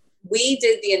we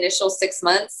did the initial 6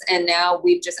 months, and now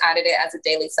we've just added it as a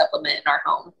daily supplement in our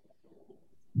home.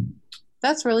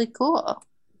 That's really cool.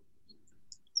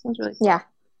 Sounds really cool. Yeah.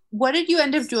 What did you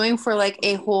end up doing for like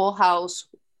a whole house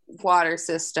water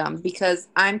system? Because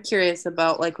I'm curious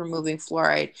about like removing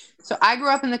fluoride. So I grew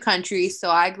up in the country, so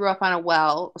I grew up on a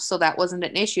well, so that wasn't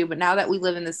an issue. But now that we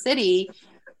live in the city,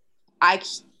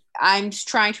 I'm just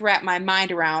trying to wrap my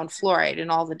mind around fluoride and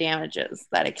all the damages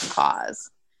that it can cause.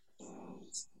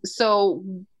 So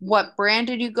what brand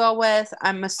did you go with?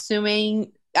 I'm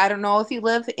assuming, I don't know if you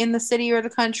live in the city or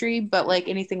the country, but like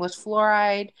anything with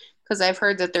fluoride, because I've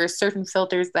heard that there's certain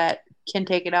filters that can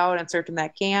take it out and certain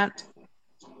that can't.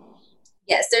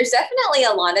 Yes, there's definitely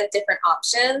a lot of different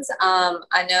options.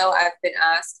 I know I've been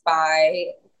asked by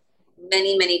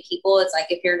many people. It's like,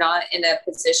 if you're not in a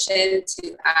position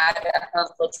to add a home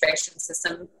filtration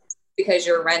system because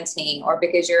you're renting or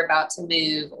because you're about to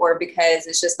move or because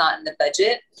it's just not in the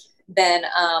budget, then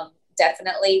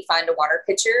definitely find a water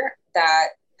pitcher that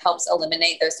helps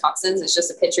eliminate those toxins. It's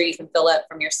just a pitcher you can fill up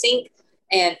from your sink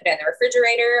and put it in the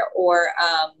refrigerator, or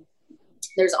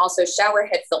there's also shower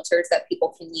head filters that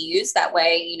people can use. That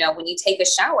way, you know, when you take a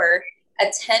shower, a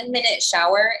 10-minute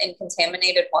shower in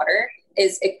contaminated water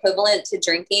is equivalent to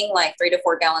drinking like 3 to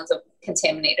 4 gallons of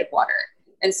contaminated water.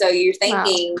 And so you're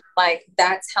thinking, like,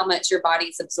 that's how much your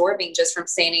body's absorbing just from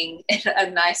standing in a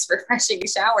nice, refreshing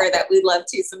shower that we love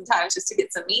to sometimes just to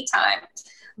get some me time.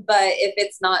 But if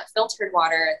it's not filtered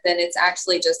water, then it's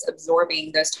actually just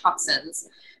absorbing those toxins.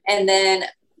 And then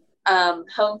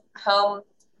home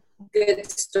good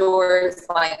stores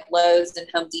like Lowe's and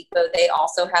Home Depot, they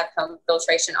also have home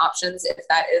filtration options if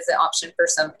that is an option for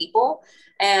some people.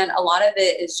 And a lot of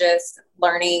it is just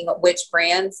learning which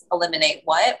brands eliminate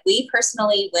what. We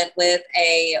personally went with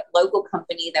a local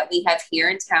company that we have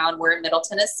here in town. We're in Middle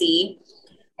Tennessee.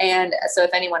 And so if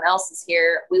anyone else is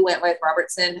here, we went with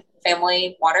Robertson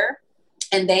Family Water,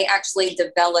 and they actually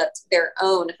developed their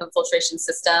own home filtration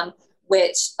system,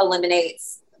 which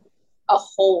eliminates a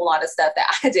whole lot of stuff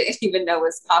that I didn't even know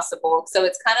was possible. So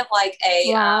it's kind of like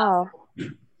a,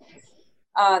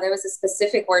 there was a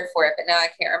specific word for it, but now I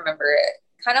can't remember it.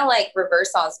 Kind of like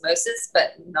reverse osmosis,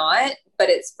 but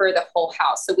it's for the whole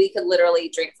house. So we could literally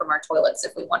drink from our toilets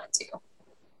if we wanted to.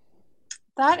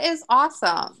 That is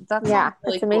awesome. That's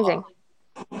amazing.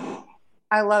 Cool.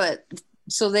 I love it.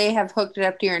 So they have hooked it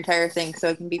up to your entire thing, so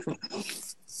it can be from.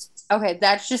 Okay,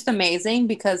 that's just amazing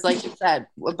because, like you said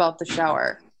about the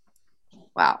shower.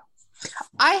 Wow.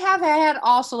 I have had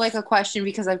also like a question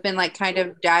because I've been like kind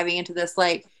of diving into this.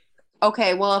 Like,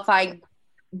 okay, well, if I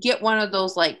get one of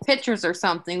those like pitchers or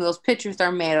something, those pitchers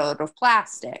are made out of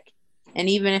plastic, and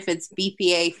even if it's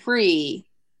BPA free,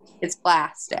 it's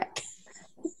plastic.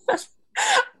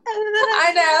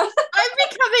 I know. I'm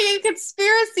becoming a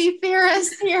conspiracy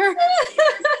theorist here.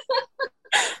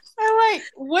 I'm like,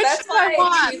 which that's do I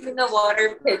want? Using the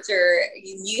water pitcher,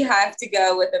 you have to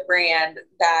go with a brand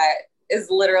that is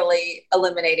literally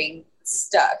eliminating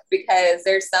stuff, because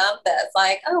there's some that's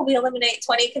like, oh, we eliminate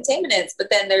 20 contaminants, but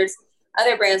then there's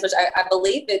other brands, which I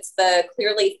believe it's the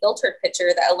clearly filtered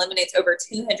pitcher that eliminates over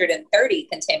 230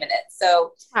 contaminants.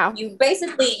 So you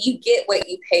get what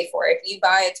you pay for. If you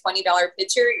buy a $20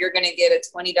 pitcher, you're going to get a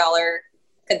 $20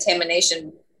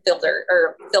 contamination filter.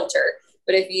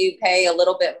 But if you pay a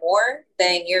little bit more,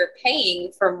 then you're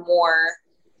paying for more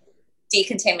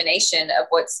decontamination of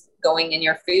what's going in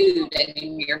your food and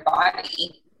in your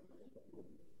body.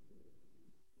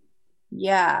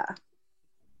 Yeah.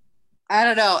 I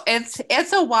don't know.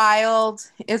 It's a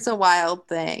wild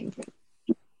thing.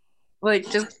 Like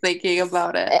just thinking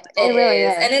about it. It really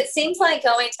is. And it seems like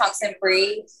going toxin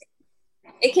free,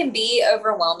 it can be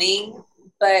overwhelming,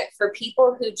 but for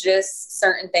people who just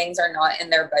certain things are not in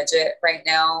their budget right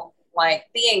now, like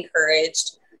be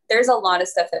encouraged. There's a lot of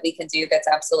stuff that we can do that's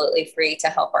absolutely free to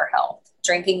help our health.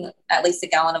 Drinking at least a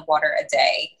gallon of water a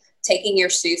day, taking your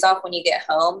shoes off when you get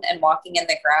home and walking in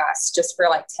the grass just for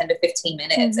like 10 to 15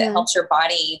 minutes. It helps your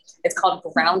body. It's called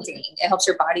grounding. It helps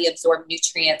your body absorb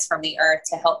nutrients from the earth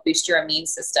to help boost your immune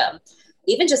system.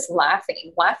 Even just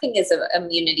laughing. Laughing is an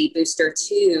immunity booster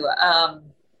too.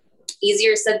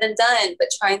 Easier said than done, but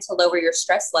trying to lower your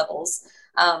stress levels.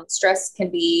 Stress can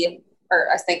be, or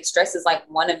I think stress is like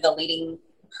one of the leading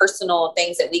personal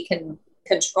things that we can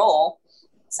control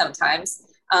sometimes.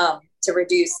 To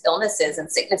reduce illnesses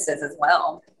and sicknesses as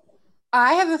well.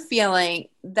 I have a feeling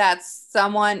that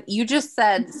you just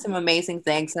said some amazing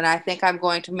things, and I think I'm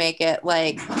going to make it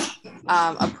like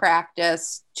a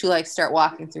practice to like start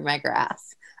walking through my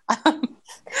grass.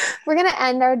 We're going to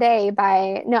end our day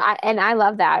and I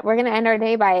love that. We're going to end our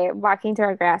day by walking through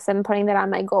our grass and putting that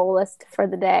on my goal list for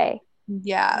the day.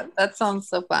 Yeah, that sounds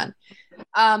so fun.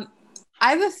 I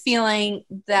have a feeling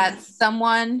that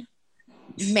someone,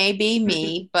 maybe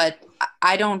me, but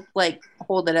I don't like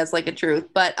hold it as like a truth,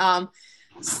 but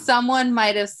someone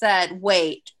might have said,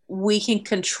 wait, we can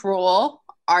control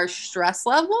our stress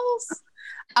levels.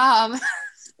 I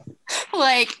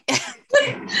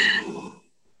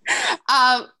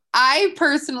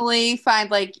personally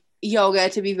find like yoga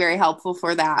to be very helpful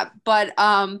for that. But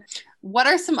what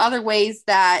are some other ways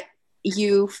that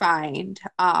you find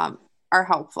are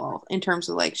helpful in terms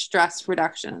of like stress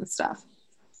reduction and stuff?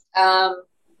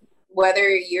 Whether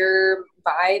your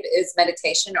vibe is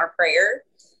meditation or prayer,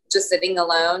 just sitting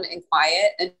alone and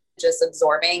quiet and just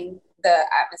absorbing the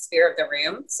atmosphere of the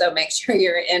room. So make sure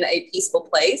you're in a peaceful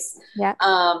place. Yeah.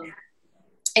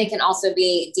 It can also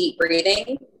be deep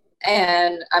breathing.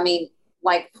 And I mean,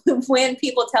 like when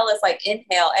people tell us like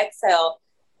inhale, exhale,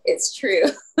 it's true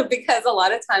because a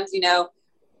lot of times,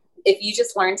 if you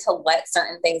just learn to let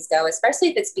certain things go,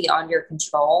 especially if it's beyond your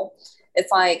control, it's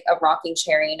like a rocking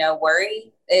chair,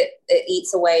 worry, it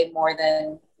eats away more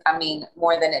than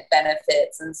it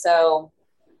benefits. And so,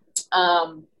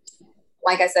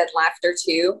 like I said, laughter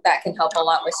too, that can help a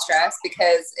lot with stress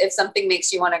because if something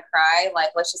makes you want to cry,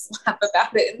 like, let's just laugh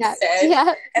about it instead.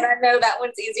 Yeah. And I know that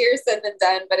one's easier said than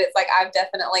done, but it's like, I've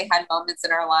definitely had moments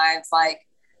in our lives, like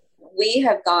we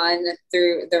have gone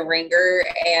through the ringer,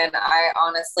 and I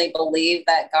honestly believe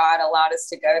that God allowed us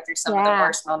to go through some of the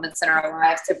worst moments in our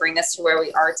lives to bring us to where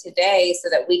we are today so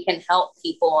that we can help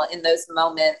people in those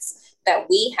moments that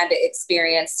we had to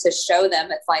experience to show them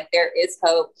it's like there is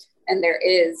hope and there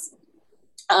is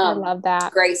I love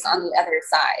that. grace on the other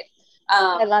side.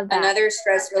 I love that. Another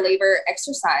stress reliever,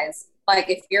 exercise.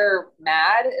 Like if you're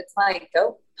mad, it's like,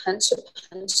 go punch a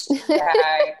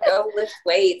guy, go lift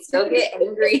weights, go get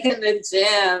angry in the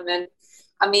gym. And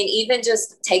I mean, even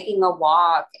just taking a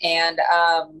walk and,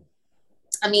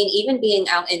 even being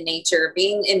out in nature,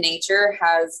 being in nature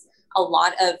has a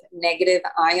lot of negative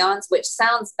ions, which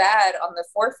sounds bad on the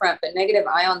forefront, but negative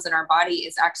ions in our body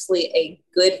is actually a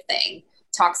good thing.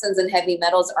 Toxins and heavy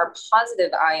metals are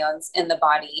positive ions in the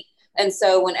body. And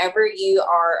so whenever you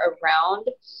are around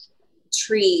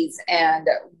trees and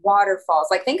waterfalls,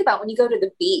 like think about when you go to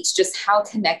the beach, just how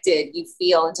connected you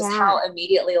feel and just how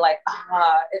immediately like,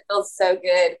 it feels so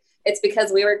good. It's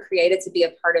because we were created to be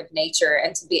a part of nature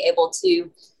and to be able to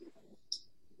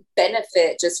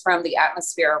benefit just from the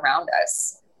atmosphere around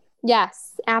us.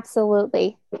 Yes,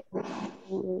 absolutely.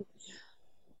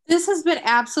 This has been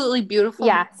absolutely beautiful.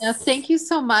 Yes. Thank you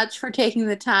so much for taking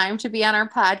the time to be on our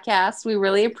podcast. We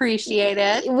really appreciate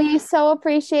it. We so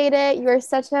appreciate it. You're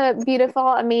such a beautiful,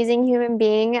 amazing human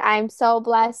being. I'm so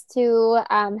blessed to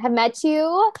have met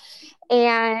you.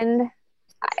 And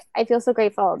I feel so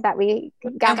grateful that we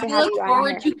got to have you on. I look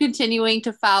forward to continuing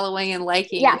to following and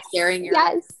liking and sharing your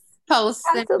posts.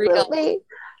 Absolutely.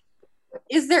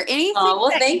 Is there anything? Oh,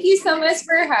 well, thank you so much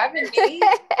for having me.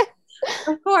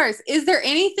 Of course. Is there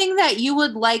anything that you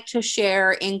would like to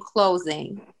share in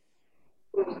closing?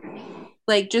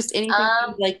 Like just anything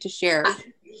you'd like to share?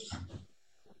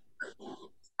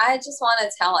 I just want to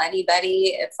tell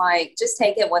anybody, it's like, just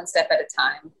take it one step at a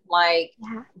time. Like,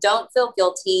 don't feel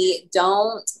guilty.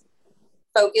 Don't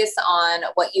focus on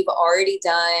what you've already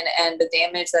done and the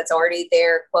damage that's already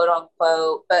there, quote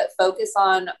unquote, but focus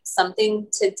on something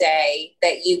today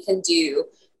that you can do.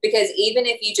 Because even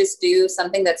if you just do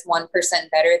something that's 1%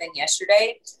 better than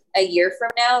yesterday, a year from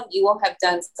now, you will have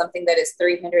done something that is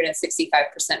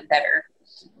 365% better.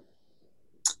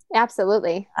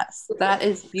 Absolutely. Yes, that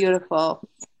is beautiful.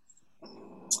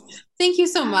 Thank you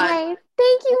so much. Right.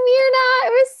 Thank you, Mirna.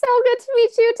 It was so good to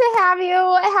meet you, to have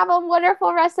you. Have a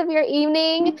wonderful rest of your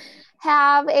evening.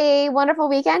 Have a wonderful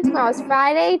weekend. Tomorrow's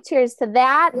Friday. Cheers to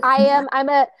that. I'm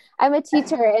a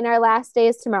teacher, and our last day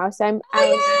is tomorrow, so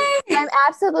I'm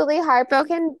absolutely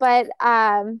heartbroken, but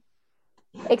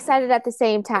excited at the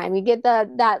same time. You get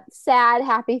that sad,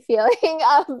 happy feeling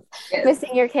of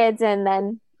missing your kids and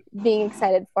then being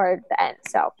excited for the end.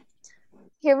 So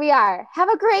here we are. Have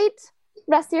a great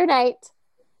rest of your night.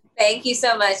 Thank you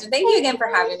so much. And thank you again for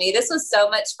having me. This was so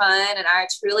much fun. And I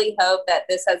truly hope that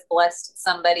this has blessed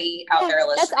somebody out there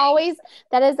listening.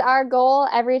 That is our goal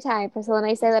every time. Priscilla and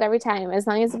I say that every time. As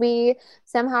long as we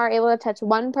somehow are able to touch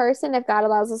one person, if God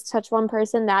allows us to touch one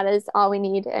person, that is all we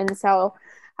need. And so,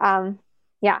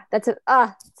 it's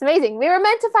amazing. We were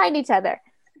meant to find each other.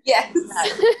 Yes.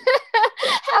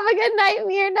 Have a good night,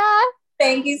 Mirna.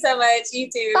 Thank you so much. You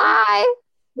too. Bye.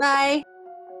 Bye.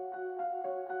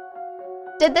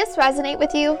 Did this resonate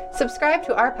with you? Subscribe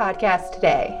to our podcast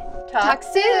today. Talk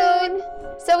soon.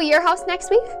 So your house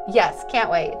next week? Yes, can't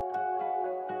wait.